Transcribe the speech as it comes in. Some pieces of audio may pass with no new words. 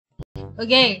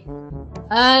Okay.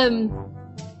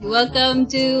 Welcome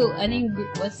to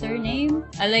what's her name?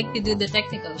 I like to do the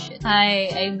technical shit. Hi,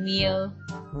 I'm Neil.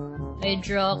 I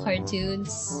draw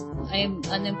cartoons. I'm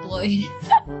unemployed.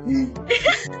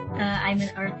 I'm an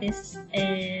artist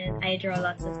and I draw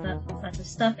lots of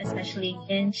stuff, especially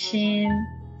Genshin,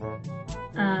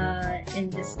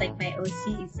 and just like my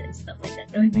OCs and stuff like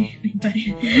that. Oh, my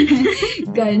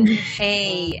Gun.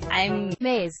 Hey, I'm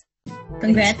Maze.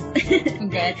 Congrats.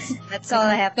 Congrats. That's all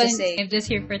I have to say. I'm just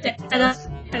here for Ano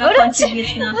technical.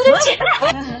 contribute na.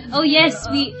 Oh yes,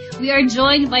 we are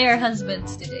joined by our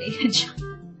husbands today.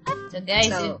 So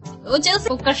guys, Chelsea,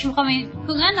 kung crush mo kami,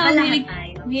 kung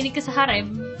mahilig ka sa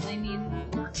harem, I mean,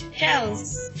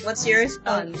 Chels, what's your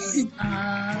response?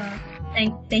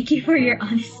 Thank you for your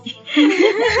honesty.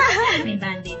 May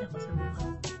band-aid ako sa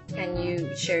mukha. Can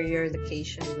you share your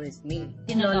location with me?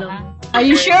 Lolo. Are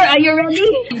you sure? Are you ready?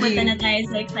 Punta na tayo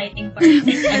sa exciting part.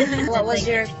 What was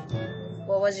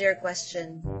your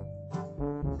question?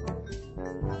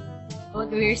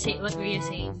 What were you saying?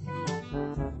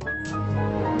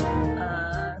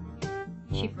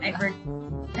 I forgot.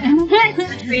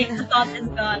 Wait, the thought is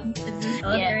gone.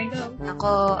 Oh, yeah. There we go.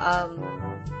 Ako,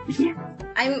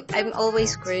 I'm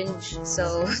always cringe,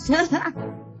 so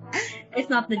it's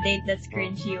not the date that's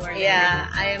cringe, you are. Yeah,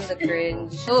 I am the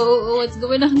cringe. Oh, what's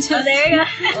going on? Oh, there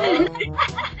you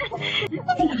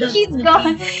go. She's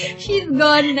gone. She's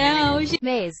gone now.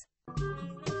 Maze.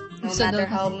 No matter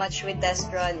how much we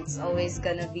test run, it's always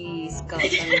gonna be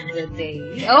Scuffed on the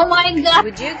day. Oh my god!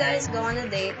 Would you guys go on a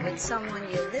date with someone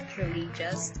you literally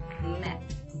just met?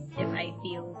 If I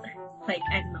feel like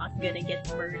I'm not gonna get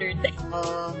murdered.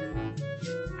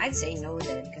 I'd say no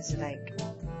then, because like,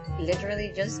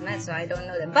 literally just met, so I don't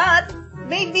know them. But,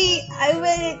 maybe I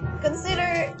will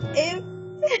consider if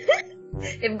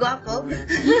guapo.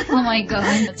 Oh my god.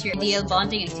 What's your ideal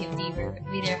bonding activity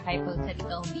with your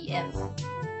hypothetical BF?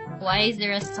 Why is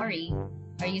there a story?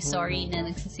 Are you sorry na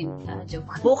nagsasim ka?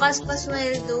 Joke. Bukas pa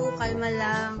sweldo, kalma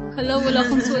lang. Hala, wala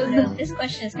akong sweldo. This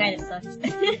question is kind of sucks.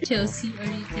 Chelsea, are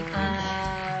you thinking?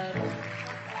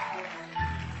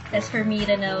 That's for me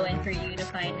to know and for you to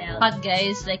find out. Hot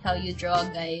guys, like how you draw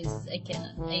guys, I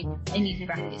cannot. I need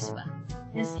practice pa.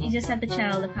 You just have to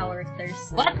channel the power of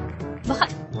thirst. What? Baka?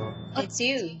 It's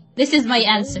you. This is my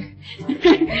answer.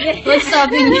 What's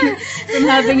stopping you from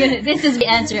having it? This is the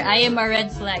answer. I am a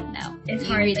red flag now. It's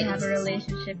hard to have a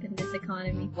relationship in this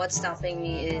economy. What's stopping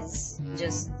me is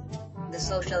just the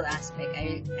social aspect.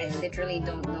 I literally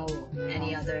don't know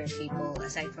any other people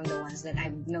aside from the ones that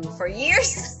I've known for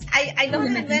years. I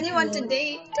don't have anyone to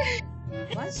date.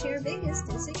 What's your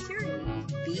biggest insecurity?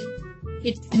 B?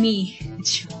 It's me.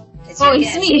 It's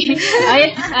me.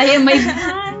 I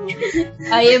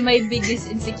am my biggest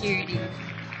insecurity.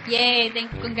 Yay!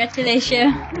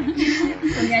 Congratulations.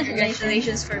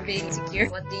 Congratulations for being insecure.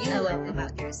 What do you love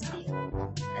about yourself?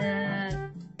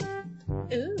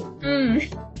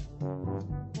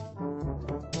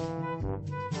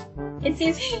 It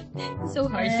seems so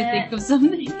hard to think of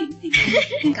something.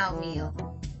 Ikaw, Mio.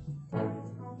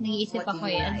 Nag-iisip ako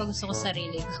ano ba gusto ko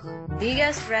sarili ko?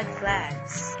 Biggest red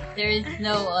flags. There is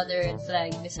no other red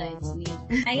flag besides me.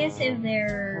 I guess if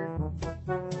they're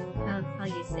how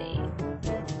do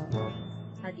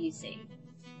you say?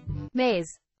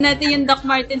 Maze. Natin yung Doc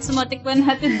Martens, sumatikman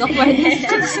natin Doc Martens.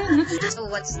 So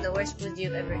what's the worst food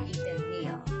you've ever eaten,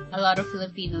 Mio? A lot of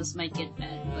Filipinos might get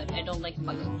mad, but I don't like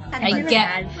bagot. I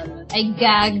gag.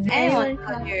 I want to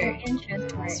have your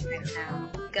interest right now.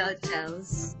 Go,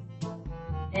 Chels.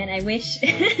 And I wish.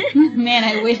 Man,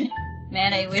 I wish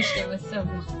there was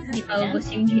someone. Di pa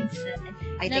ubos yung games natin.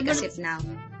 I take a sip now.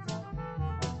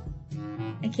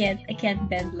 I can't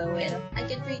bend low enough. I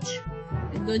can reach.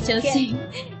 Go Chelsea.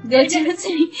 Go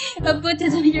Chelsea. I'll put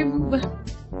it on your boob.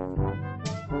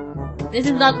 This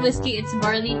is not whiskey, it's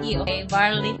barley tea, okay?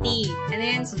 Barley tea. And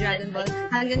then sa Dragon Ball,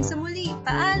 hanggang sa muli,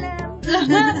 paalam.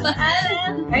 Paalam.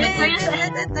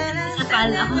 Paalam.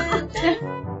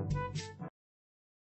 Paalam.